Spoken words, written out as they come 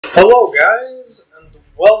Hello guys and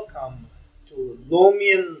welcome to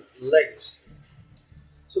Loomian Legacy.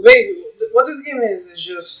 So basically what this game is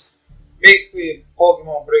just basically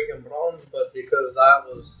Pokemon Breaking Bronze, but because that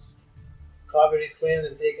was copyright claimed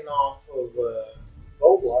and taken off of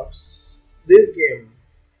Roblox, this game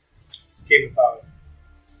came about.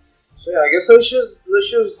 So yeah, I guess let's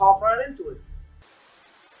just hop right into it.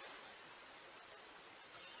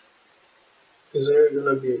 Is there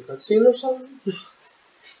gonna be a cutscene or something?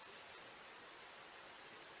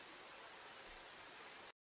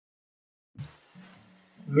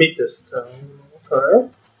 Meet this town. Okay.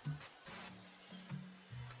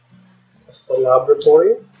 That's the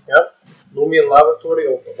laboratory. Yep. Loomian Laboratory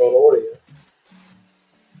of Auroria.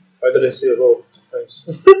 Why did I say road? Nice.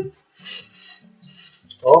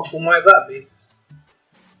 Oh, who might that be?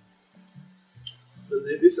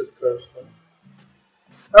 This is cursed,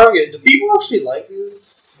 huh? Okay, do people actually like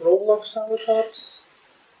these Roblox avatars?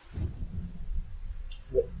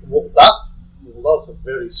 Well, that's a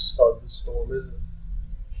very sudden storm, isn't it?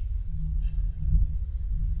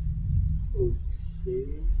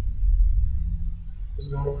 Okay. What's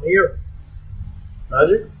going on here?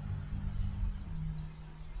 Magic?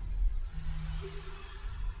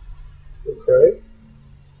 Okay.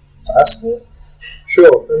 Fascinating?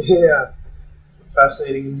 Sure, yeah.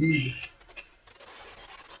 Fascinating indeed.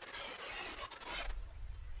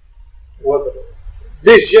 What the?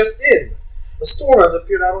 This just in! A storm has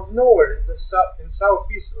appeared out of nowhere in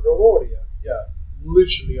southeast Auroria. Yeah,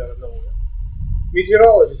 literally out of nowhere.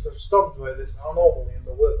 Meteorologists are stumped by this anomaly in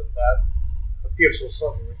the weather that appeared so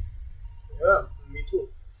suddenly. Yeah, me too.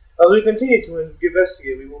 As we continue to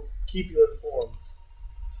investigate, we will keep you informed.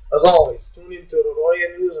 As always, tune into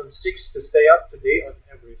Auroria News on 6 to stay up to date on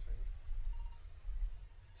everything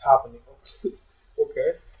happening.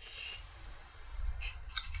 Okay.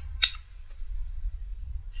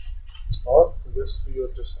 Oh, I guess we are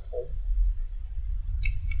just at home.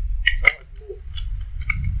 Oh, cool.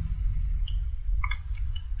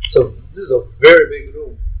 So this is a very big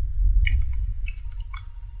room.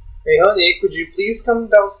 Hey honey, could you please come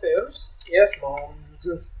downstairs? Yes, mom.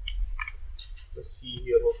 Let's see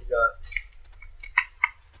here what we got.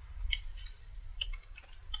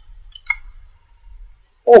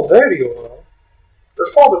 Oh, there you are. Your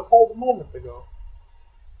father called a moment ago.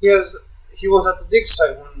 He was at the dig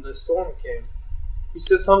site when the storm came. He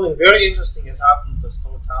said something very interesting has happened to the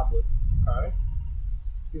stone tablet. Okay?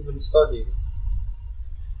 He's been studying.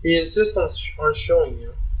 He insists on showing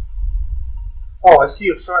you. Oh, I see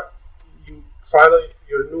you tried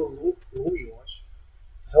your new Lumi watch.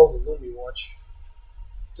 The hell's a Lumi watch?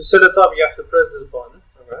 To set it up, you have to press this button.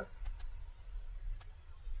 Okay.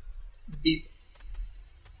 Beep.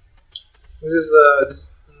 This is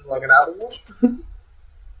like an Apple Watch.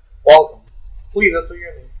 Welcome. Please enter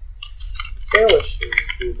your name. Okay, let's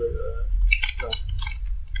do the no.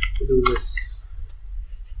 We'll do this.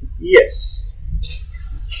 Yes.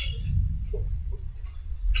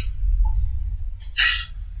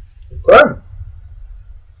 Okay.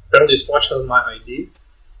 And this watch has my ID.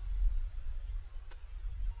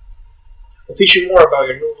 I'll teach you more about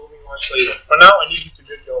your new Loomian watch later. For now, I need you to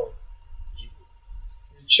get going. You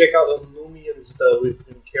need to check out the Loomians that we've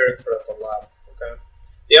been caring for at the lab. Okay.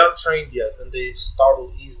 They aren't trained yet, and they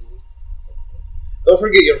startle easily. Okay. Don't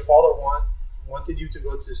forget, your father wanted you to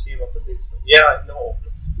go to see him at the big thing. Yeah, I know.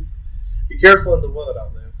 Be careful in the weather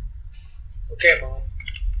out there. Okay, Mom.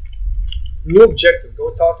 New objective.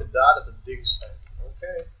 Go talk to Dad at the dig site.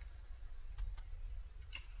 Okay.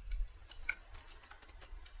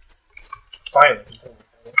 Finally.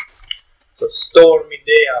 It's a stormy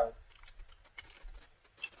day out.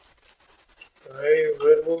 Alright,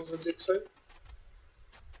 where was the dig site?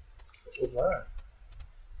 What was that?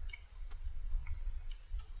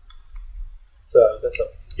 That's a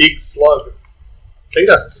big slug. I think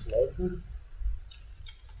that's a slug.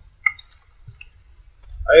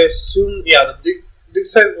 I assume, yeah, the dig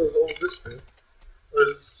site was over this way.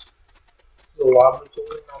 Where's the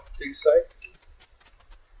laboratory, not the dig site?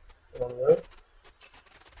 One way.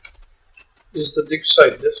 Is the dig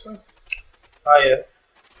site this way? Ah, yeah.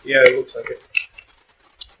 Yeah, it looks like it.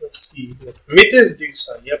 Let's see. Meet this dig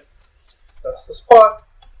site, yep. That's the spot.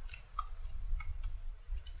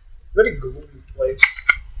 Very gloomy place.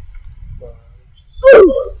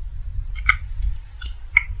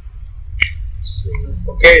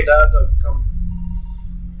 Okay, Dad, I've come.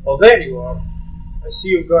 Oh, there you are. I see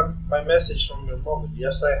you got my message from your mother.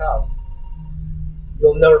 Yes, I have.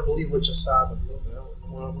 You'll never believe what just happened.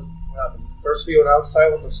 What happened? First, we were outside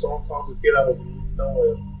when the storm clouds appeared out of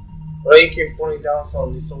nowhere. Rain came pouring down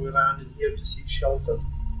suddenly, so we landed here to seek shelter.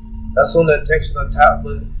 That's when the text on the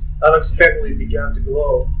tablet unexpectedly began to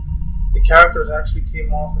glow. The characters actually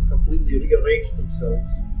came off and completely rearranged themselves.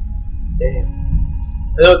 Damn.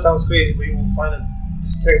 I know it sounds crazy, but you will find that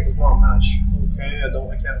this text does not match. Okay, I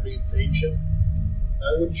can't read the ancient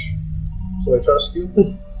language, so I trust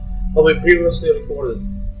you. I'll be previously recorded.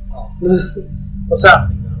 Oh. What's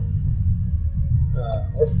happening now?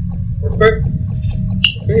 Earthquake?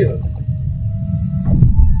 Okay then.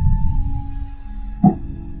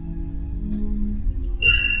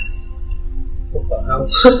 What the hell?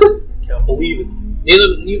 Can't believe it.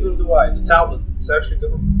 Neither do I. The tablet is actually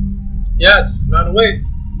gone. Yeah, it ran away.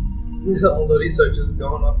 All the research is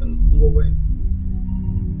gone up and flew away.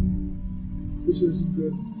 This isn't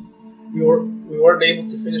good. We weren't able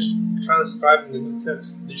to finish transcribing the new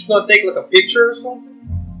text. Did you not take like a picture or something?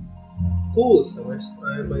 Cool, so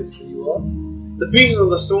I might see you off. The pieces of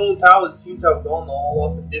the stone tablet seem to have gone all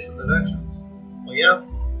off in different directions. Oh yeah?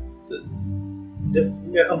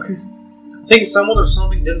 Yeah, okay. I think someone or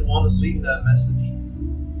something didn't want us reading that message.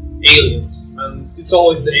 Aliens, and it's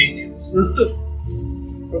always the aliens.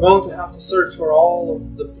 We're going to have to search for all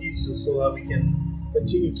of the pieces so that we can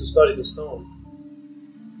continue to study the stone.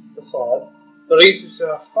 That's odd. The rain seems to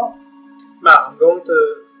have stopped. Matt, I'm going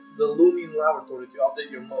to the Loomian laboratory to update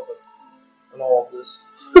your mother on all of this.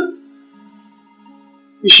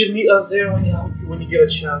 You should meet us there when you get a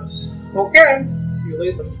chance. Okay. See you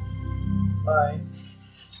later. Bye.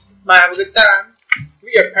 Bye, have a good time.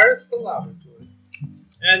 We are parents to the laboratory.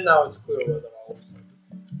 And now it's clear weather all of a sudden.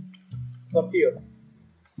 It's up here.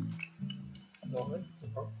 No,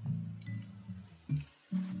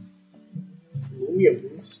 Loomian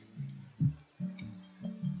boost.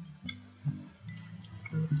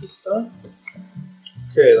 This time.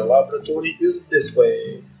 Okay, the laboratory is this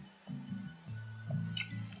way.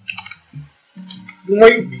 Who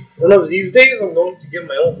might be? One of these days I'm going to get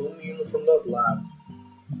my own Loomian from that lab.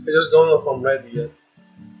 I just don't know if I'm ready yet.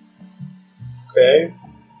 Okay.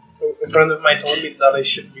 A friend of mine told me that I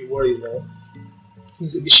shouldn't be worried though.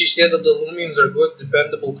 She said that the Loomians are good,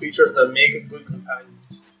 dependable creatures that make good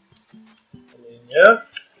companions. I mean, yeah.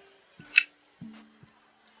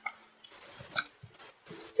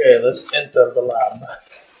 Okay, let's enter the lab.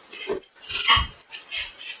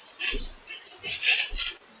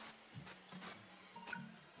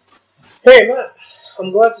 Hey, Matt.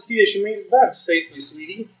 I'm glad to see that you made it back safely,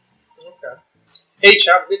 sweetie. Okay. Hey,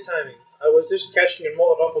 chap, good timing. I was just catching your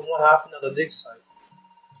mother up on what happened at the dig site.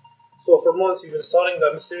 So for months you've been studying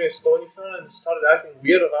that mysterious stone you found and it started acting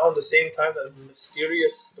weird around the same time that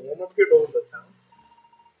mysterious storm appeared over the town.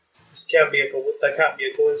 That can't be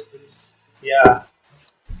a coincidence. Yeah.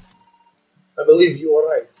 I believe you are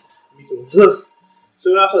right. Me too.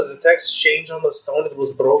 Soon after the text changed on the stone, it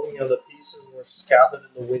was broken and the pieces were scattered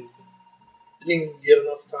in the wind. Didn't even get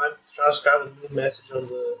enough time to transcribe a new message on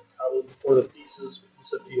the tablet before the pieces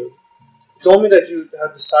disappeared. You told me that you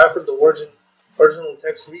had deciphered the original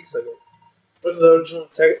text weeks ago. What did the original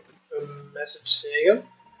message say again?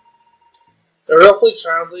 It roughly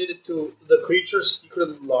translated to the creature's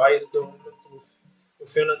secret lies dormant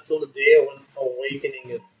within until the day when awakening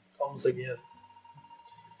it comes again.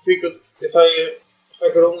 If I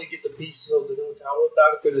could only get the pieces of the new tablet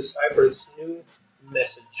back to decipher its new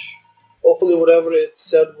message. Hopefully whatever it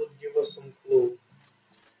said would give us some clue.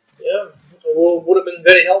 Yeah, well, would have been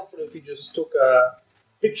very helpful if you just took a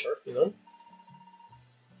picture, you know.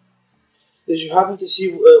 Did you happen to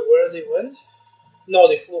see where they went? No,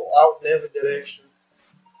 they flew out in every direction.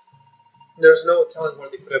 There's no telling where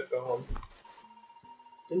they could have gone.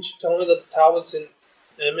 Didn't you tell me that the tablets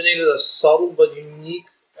emanated a subtle but unique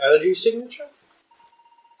energy signature?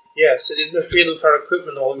 Yes, it interfered with our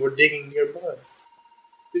equipment while we were digging nearby.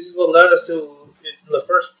 This is what led us to it in the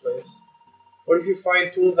first place. What if you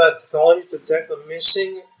fine-tune that technology to detect a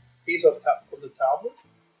missing piece of the tablet?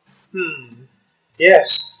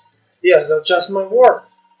 Yes, that's just my work.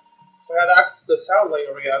 If I had access to the satellite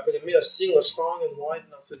area, I could emit a signal strong and wide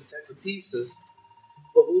enough to detect the pieces.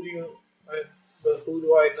 But who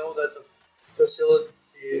do I know that the facility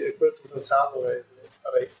equipped with a satellite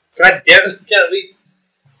array? God damn it! I can't read.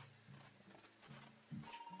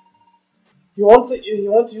 You want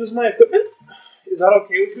to use my equipment? Is that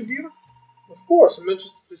okay with you, dear? Of course. I'm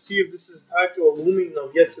interested to see if this is tied to a Loomian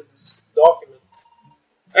I've yet to this document.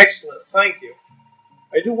 Excellent. Thank you.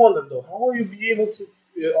 I do wonder though, how will you be able to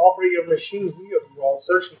operate your machine here while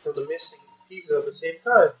searching for the missing pieces at the same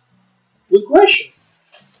time? Good question.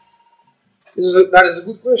 That is a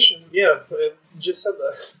good question. Yeah, you just said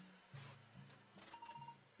that.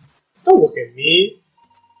 Don't look at me.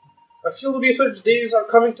 I feel the research days are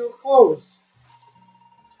coming to a close.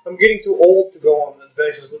 I'm getting too old to go on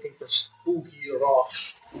adventures looking for spooky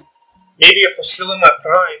rocks. Maybe if I was still in my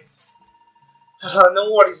prime.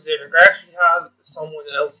 No worries, Derek. I actually had someone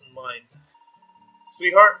else in mind.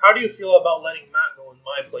 Sweetheart, how do you feel about letting Matt go in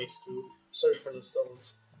my place to search for the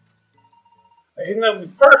stones? I think that would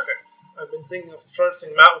be perfect. I've been thinking of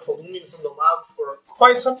trusting Matt with a Loomian from the lab for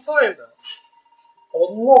quite some time now. I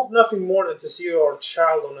would love nothing more than to see our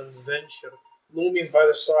child on an adventure, Loomians by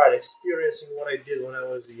the side, experiencing what I did when I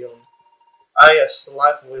was young. Ah yes, the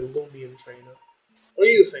life of a Loomian trainer. What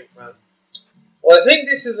do you think, man? Well, I think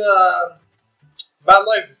this is a bad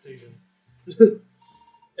life decision.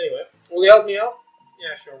 Anyway, will you help me out?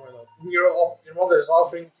 Yeah, sure, why not? Your mother is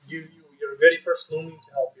offering to give you your very first Loomian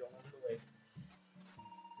to help you along the way.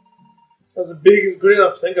 That's the biggest grin I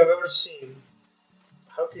think I've ever seen.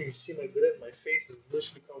 How can you see my grin? My face is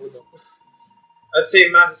literally covered up. I'd say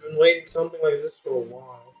Matt has been waiting something like this for a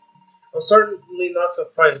while. I'm certainly not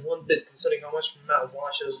surprised one bit considering how much Matt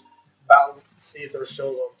watches battle theater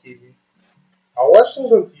shows on TV. I watch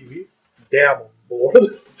those on TV? Damn, I'm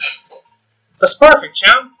bored. That's perfect,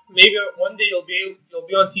 champ. Maybe one day you'll be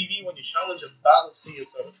on TV when you challenge a battle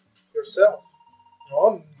theater yourself.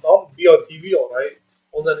 No, I'll be on TV, alright.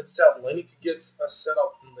 Well then it's settled. I need to get us set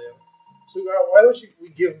up in there. So why don't we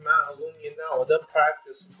give Matt a Loomian now and then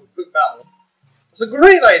practice with a quick battle? It's a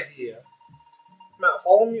great idea. Matt,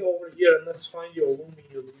 follow me over here and let's find you a Loomian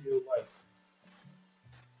you really like.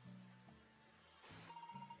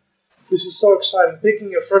 This is so exciting.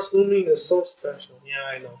 Picking your first Loomian is so special. Yeah,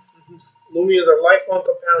 I know. Loomians are lifelong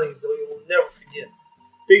companions that you will never forget.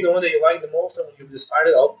 Pick the one that you like the most, and when you've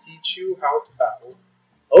decided, I'll teach you how to battle.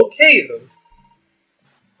 Okay, then.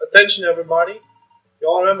 Attention, everybody. You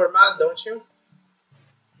all remember Matt, don't you?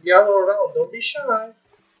 Gather around. Don't be shy.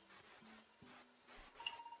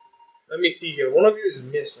 Let me see here. One of you is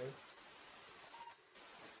missing.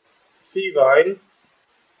 Fevine.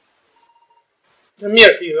 Come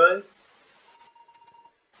here, Fevine.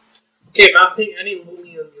 Okay, Matt, pick any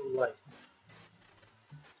Loomian you like.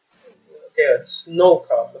 Okay, it's Snow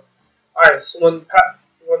Cub. Alright, so when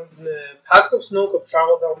packs of Snow Cub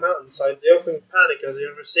travel down mountainsides, they often panic as they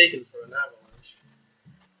are mistaken for an avalanche.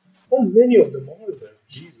 How many of them are there?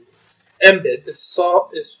 Jesus. Embed, its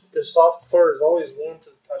soft fur is always warm to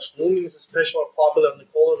the touch. Loomians especially are popular in the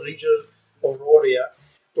colder regions of Roria,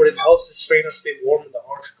 where it helps its trainers stay warm in the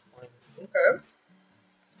harsh climate. Okay.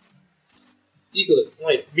 Eaglet.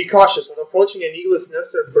 Right. Be cautious. When approaching an eaglet's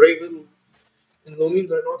nest, their brave little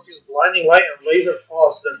Loomians are known to use blinding light and laser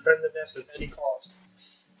claws to defend the nest at any cost.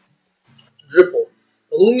 Dripple.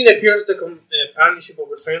 The Loomian appears the companionship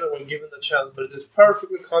of a trainer when given the chance, but it is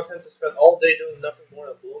perfectly content to spend all day doing nothing more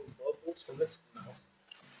than blowing bubbles from its mouth.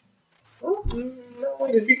 Oh, not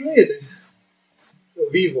like a big laser.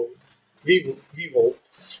 Vivo.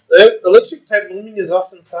 The electric type Loomian is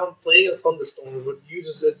often found playing in thunderstorms, but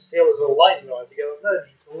uses its tail as a lightning rod to gather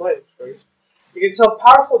energy from lightning strikes. It can sell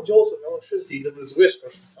powerful jolts of electricity that its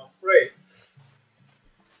whispers to stop prey.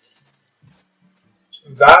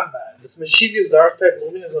 Vambat. This mischievous dark type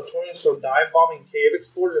Loomian is notorious for dive bombing cave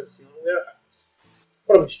explorers and stealing their hats.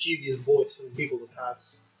 What a mischievous boy stealing people's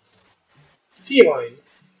hats. Feline.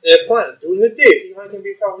 Plant. During the day, Feline can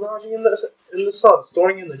be found lounging in the sun,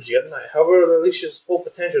 storing energy at night. However, it unleashes its full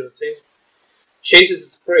potential as it chases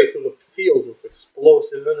its prey through the fields with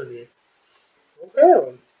explosive energy. Okay,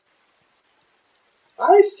 then.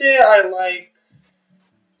 I say I like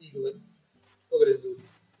Eaglet. Look at this dude.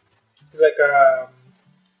 He's like a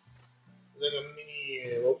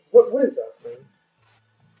mini. What is that thing?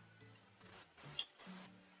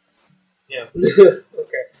 Yeah.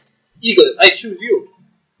 Okay. Eaglet. I choose you.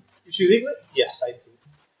 You choose Eaglet? Yes, I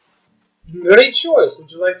do. Great choice.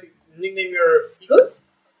 Would you like to nickname your Eaglet?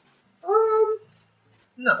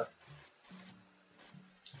 No.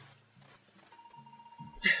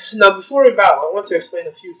 Now, before we battle, I want to explain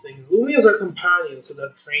a few things. Loomians are companions, so they're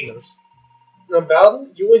trainers. Now, in battle,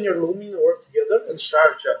 you and your Loomian work together and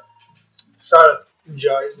strategize,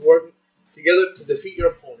 work together to defeat your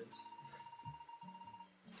opponents.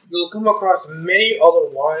 You'll come across many other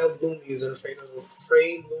wild Loomians and trainers with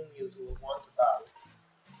trained Loomians who will want to battle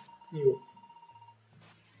you.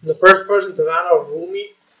 The first person to run out of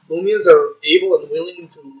Loomians that are able and willing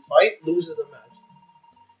to fight loses the match.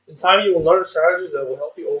 In time, you will learn strategies that will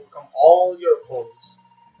help you overcome all your opponents.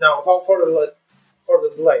 Now, without further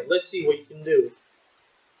delay, let's see what you can do.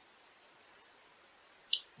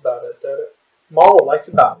 Mom would like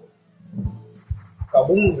to battle.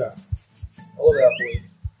 Kabunga. All of that, boy.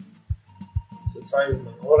 So try with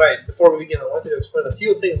me. Alright, before we begin, I want you to explain a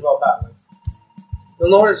few things about battling. You'll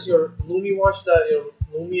notice your Loomian watch that your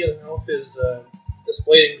Loomian health is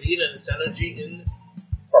displayed in green and its energy in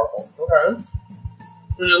purple. Okay.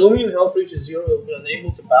 When your Loomian health reaches 0, you'll be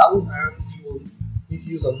unable to battle, and you will need to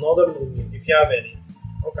use another Loomian if you have any.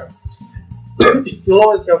 Okay. You'll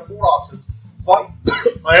always have 4 options: fight,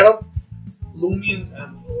 item, Loomians,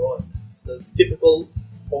 and run. The typical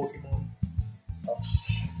Pokemon stuff.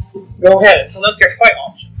 Go ahead, select your fight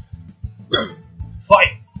option.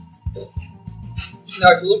 Fight.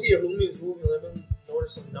 Now, if you look at your Loomian's move, you'll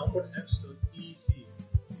notice a number next to EC.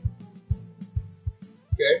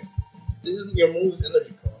 Okay? This is your move's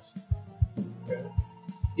energy cost. Okay?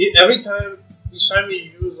 Each time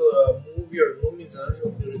you use a move, your Loomian's energy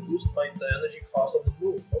will be reduced by the energy cost of the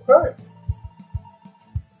move. Okay.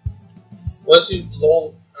 Once you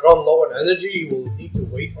run low on energy, you will need to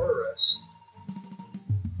wait or rest.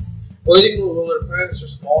 Waiting will replenish a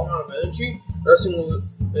small amount of energy. Resting will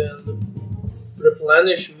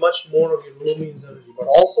replenish much more of your Loomian's energy, but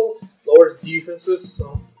also lowers defenses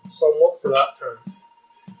somewhat for that turn.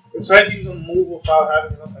 If you try to use a move without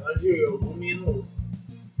having enough energy, your Loomian will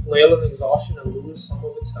flail in exhaustion and lose some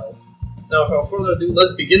of its health. Now, without further ado,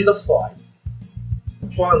 let's begin the fight.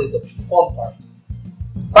 Finally, the fun part.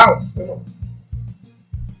 Bounce! Come on.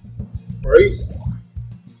 Brace.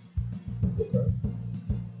 Okay.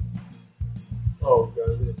 Oh,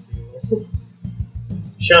 guys, it's evil.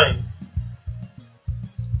 Shine.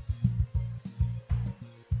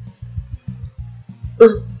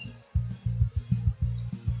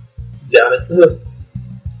 Damn it.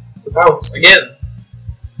 The bounce again.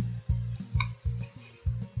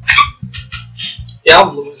 Yeah,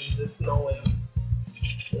 I'm losing this. No way.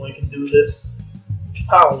 No way I can do this.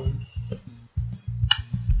 Pounce.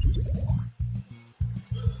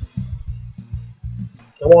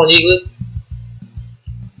 Come on, Eaglet.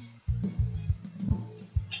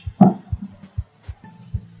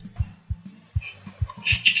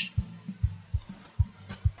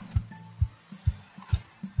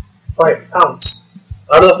 Pounce.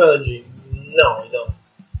 Out of energy. No, I don't.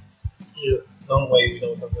 No way we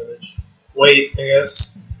don't have energy. Wait, I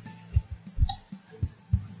guess.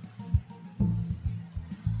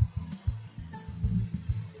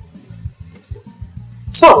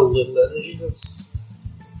 It's not a little energy, that's...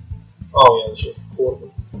 Oh yeah, that's just a quarter.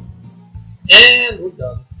 And we're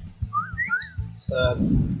done. Sad.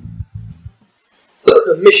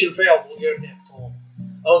 The mission failed, we'll get it next time.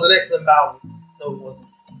 That was an excellent battle. No, it wasn't.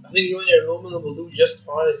 I think you and your Loomian will do just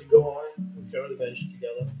fine as you go on with your adventure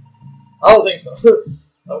together. I don't think so.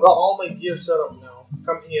 I've got all my gear set up now.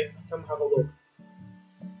 Come here, come have a look.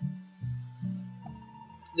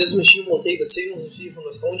 This machine will take the signals received from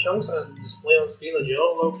the stone chunks and display on screen a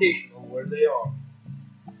general location of where they are.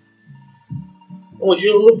 Oh, would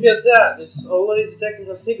you look at that? It's already detecting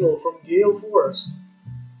a signal from Gale Forest.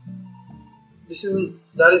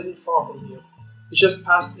 That isn't far from here. It's just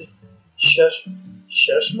past the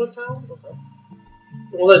Cheshma Town? Okay.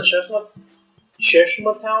 Well, then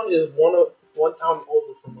Cheshma Town is one town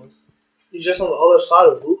over from us. It's just on the other side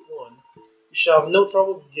of Route 1. You should have no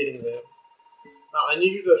trouble getting there. Now, I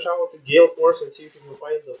need you to travel to Gale Forest and see if you can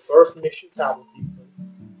find the first mission tablet piece.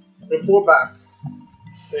 Report back.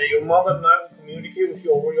 Your mother and I will communicate with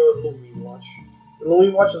you over your Loomian watch. The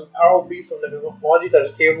Loomian watch is a powerful piece of technology that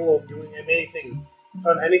is capable of doing many things. If you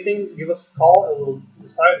find anything, give us a call and we'll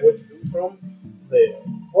decide what to do from there.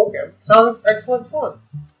 Okay, sounds like excellent fun.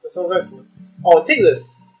 That sounds excellent. Oh, and take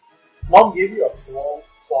this. Mom gave you a claw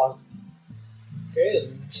closet. Okay,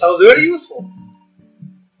 and sounds very useful.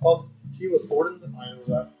 Oh, key was sorted. I know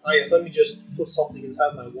that. Ah, yes, let me just put something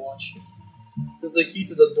inside my watch. This is the key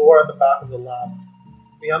to the door at the back of the lab.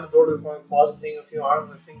 Behind the door to find a closet thing a few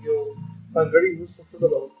items I think you'll find very useful for the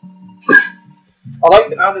road. I'd like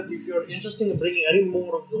to add that if you're interested in bringing any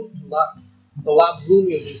more of the lab's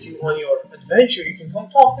Loomians with you on your adventure, you can come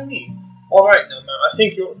talk to me. Alright now, man, I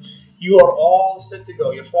think you are all set to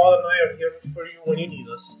go. Your father and I are here for you when you need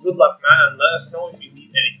us. Good luck, man, and let us know if you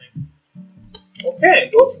need anything.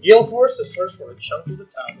 Okay, go to Gale Forest to search for a chunk of the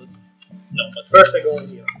tablet. No, but first I go in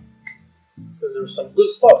here. Because there's some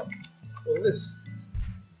good stuff. What's this?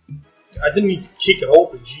 I didn't need to kick it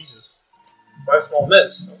open, Jesus. 5 small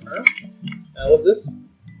meds, okay. And what's this?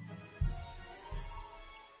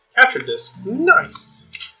 Capture discs, nice!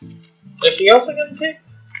 Anything else I can take?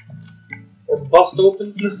 Or bust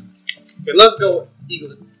open? Okay, let's go,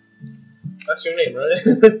 Eaglet. That's your name, right?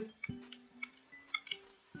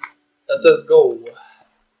 Let us go.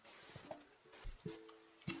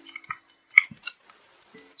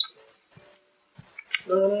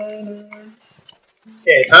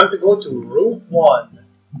 Okay, time to go to Route 1.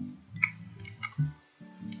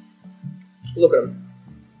 Look at him.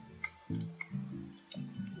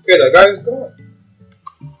 Okay, that guy's gone.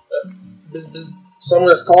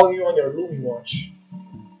 Someone is calling you on your Loomian watch.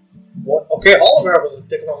 What? Okay, hologram was a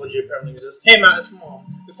technology apparently exists. Hey Matt, it's Mom.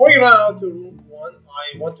 Before you run out to room 1,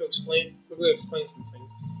 I want to quickly explain some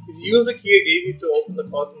things. If you use the key I gave you to open the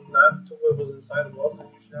closet and that to what was inside the box, then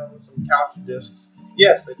you should have some couch discs.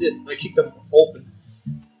 Yes, I did. I kicked them open.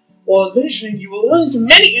 While adventuring, you will run into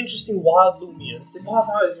many interesting wild Loomians. They pop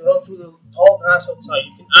out as you run through the tall grass outside.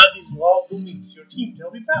 You can add these wild Loomians to your team to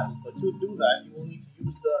help you battle, but to do that, you will need to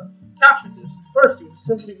use the capture disc. First, you will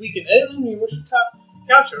simply weaken any Loomian you wish to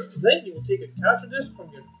capture. Then, you will take a capture disc from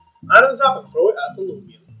your items up and throw it at the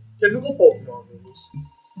Loomian. Typical Pokemon rules.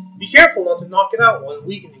 Be careful not to knock it out while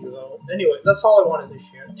weakening it, though. Anyway, that's all I wanted to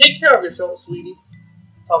share. Take care of yourself, sweetie.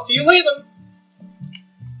 Talk to you later.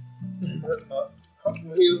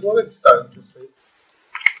 He was already starting to sleep.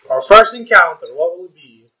 Our first encounter, what will it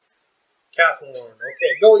be? Catworn.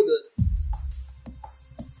 Okay, go Eaglet.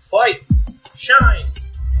 Fight! Shine!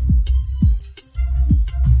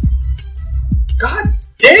 God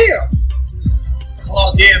damn! That's a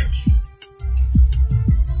lot of damage.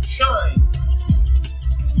 Shine!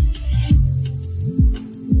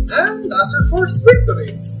 And that's our first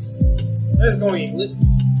victory. Let's go Eaglet.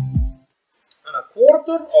 And a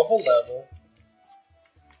quarter of a level.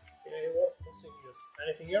 What's in here?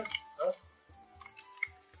 Anything here? No?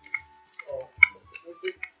 Oh,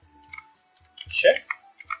 check.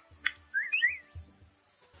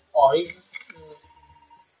 Oh, he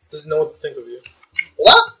doesn't know what to think of you.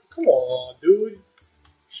 What? Come on, dude. You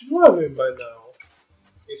should love him by now.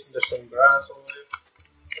 Guessing there's some grass over there.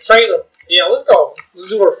 Train him. Yeah, let's go. Let's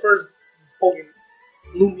do our first Pokemon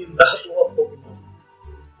Loomian battle of Pokemon.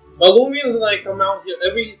 My Loomians and I come out here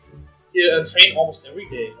and train almost every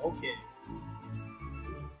day. Okay.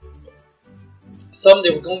 Someday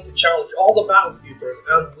we're going to challenge all the battle tutors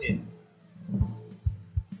and win.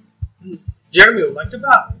 Jeremy would like to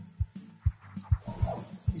battle.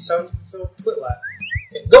 He sounds so twit-lad.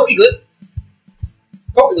 Okay, go Eaglet!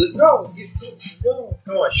 Go Eaglet, go! Go!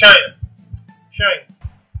 Come on, shine him! Shine!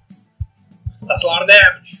 That's a lot of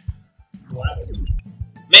damage. Wow.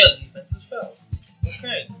 Melee defenses fell.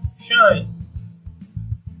 Okay, shine!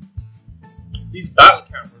 These battle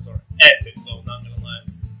cameras are epic though, not gonna lie.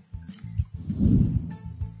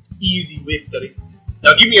 Easy victory.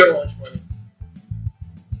 Now give me your lunch money.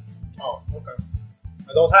 Oh, okay.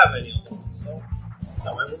 I don't have any other ones, so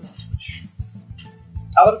however much.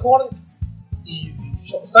 Color code? Easy.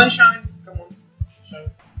 Sunshine? Come on.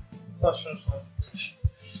 Shine. It's not sunshine.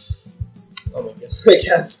 Oh my god. I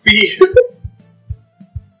can't speak.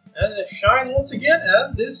 And shine once again,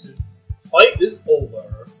 and this fight is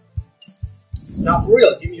over. Now for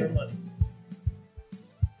real, give me your money.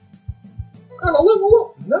 Got a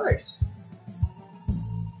level up. Nice.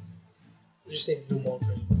 You just need to do more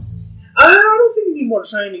training. I don't think you need more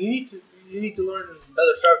training. You need to learn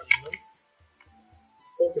better strategies, man.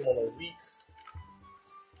 Pokemon are weak.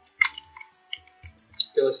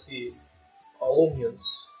 Okay, let's see. Loomians.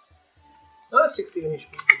 16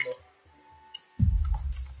 HP, good enough.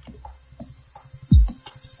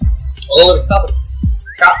 Oh, look at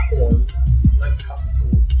Catworn. Like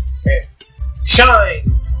Catworn. Okay. Shine!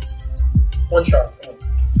 One shot. Come on.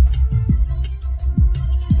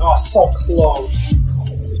 Oh, so close.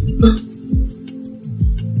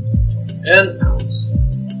 And bounce.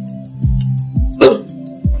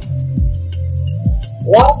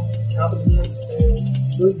 Well, Catworn failed.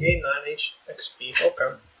 Good gain 9 XP.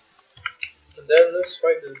 Okay. And then let's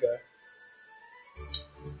fight this guy.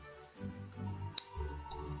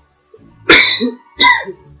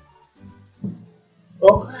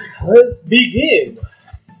 Okay, let's begin.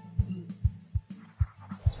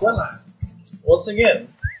 Well, once again,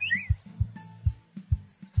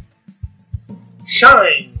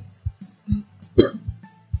 shine.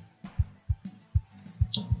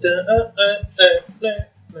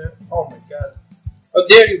 Oh my god! How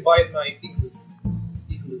dare you bite my Igloo?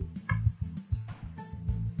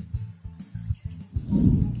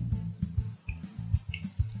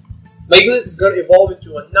 My Igloo is gonna evolve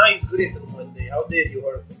into a nice Griffin one day. How dare you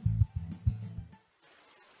hurt him?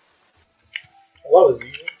 Well, that was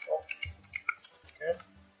easy. Oh. Okay.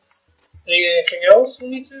 Anything else we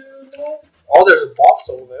need to know? Oh, there's a box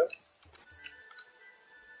over there.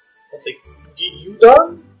 I'll take you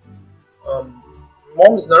done.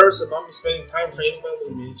 Mom is nervous about me spending time training my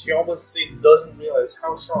Loomian. She obviously doesn't realize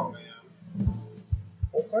how strong I am.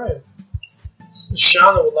 Okay.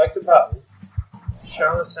 Shauna would like to battle.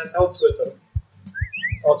 Shauna sent out Twitter.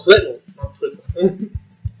 Oh, Twiddle, not Twitter.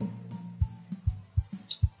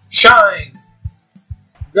 Shine!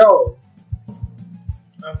 Go!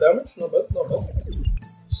 I have damage? No bad, no bad.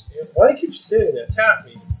 Why do you keep sitting there? Tap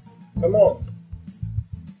me. Come on.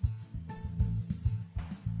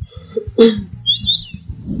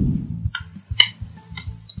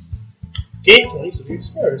 Gain 23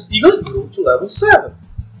 experience. Eagle grew to level 7.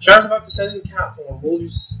 Char's about to send in cat form. Will you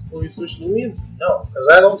switch Loomians? No, because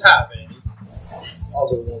I don't have any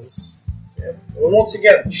other ones. Okay. Well, once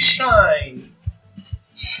again, shine.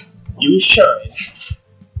 Use shine.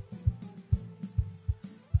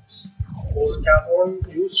 Close the cat form.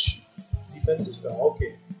 Use defensive spell.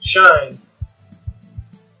 Okay. Shine.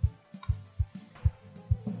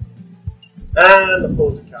 And the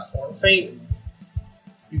opposing cat form. Faint.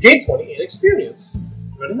 You gain 28 experience.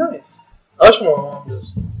 Very nice. I wish my mom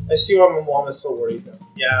is. I see why my mom is so worried now.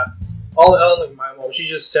 Yeah. Like my mom, she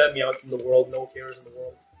just sent me out in the world, no cares in the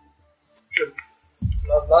world. Sure.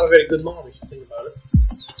 Not a very good mom if you think about it.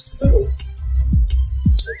 Ooh.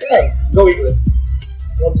 Okay, go Eaglet.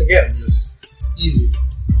 Once again, just easy.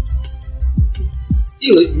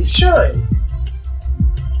 Eaglet, you shine.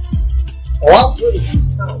 Oh, I'll do it in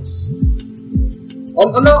this house.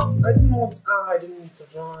 Oh no, I didn't want. I didn't need to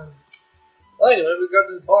run. Well, anyway, we got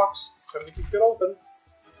this box. Time to keep it open.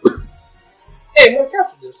 Hey, more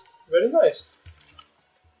capture disc. Very nice.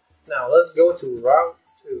 Now let's go to Route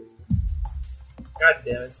 2. God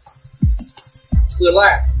damn it.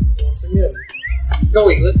 Twi'lek. Once again. Go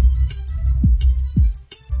Eaglet.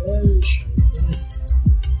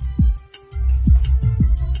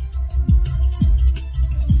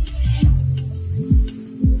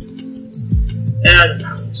 And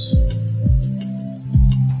pounce.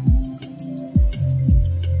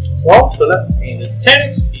 Well, Twi'lek gained 10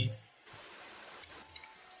 XP.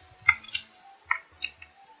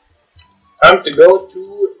 Time to go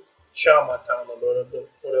to Shama Town or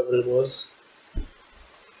whatever it was.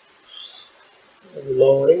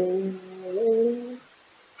 Loading.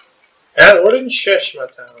 And we're in Sheshma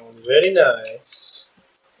Town. Very nice.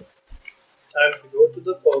 Time to go to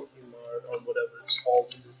the Pokemon or whatever it's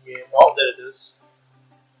called in this game. Oh, there it is.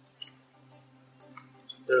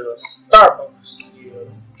 There's a Starbucks here.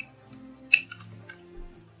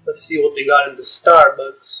 Let's see what they got in the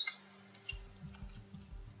Starbucks.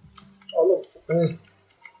 Oh, look.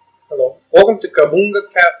 Hello. Welcome to Kabunga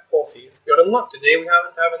Cap Coffee. You're in luck. Today we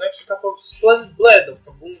happen to have an extra cup of splendid blend of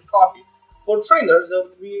Kabunga coffee for trainers that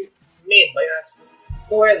will be made by accident.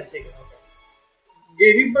 Go ahead and take it. Okay.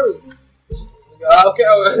 Gave you bird. Okay.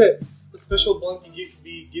 The special blend can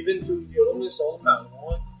be given to your only soul amount.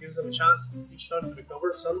 It gives them a chance each time to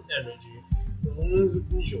recover some energy. The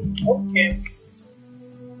Loomians enjoy. Okay.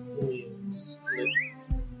 Loomians.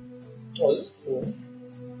 Oh, this is cool.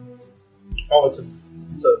 Oh, it's a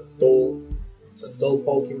dull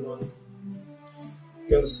Pokemon. You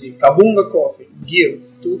can see Kabunga Coffee. Give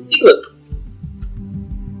to Eaglet.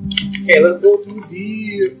 Okay, let's go to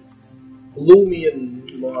the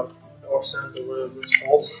Loomian Mark or Center, whatever it's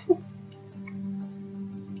called.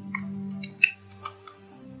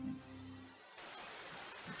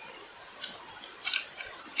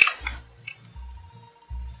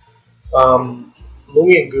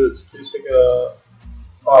 Loomian goods. Please take a.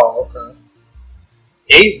 Oh, okay.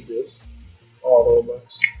 Ace this. Oh,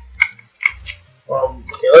 Robux.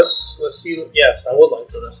 Okay, let's see. Yes, I would like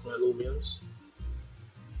to rest my Loomians.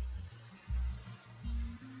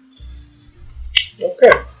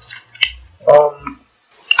 Okay.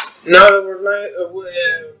 Now that we're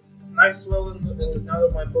nice, now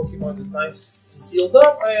that my Pokemon is nice and healed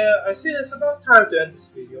up, I see it's about time to end this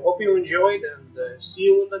video. Hope you enjoyed, and see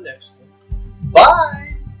you in the next one.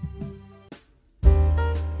 Bye.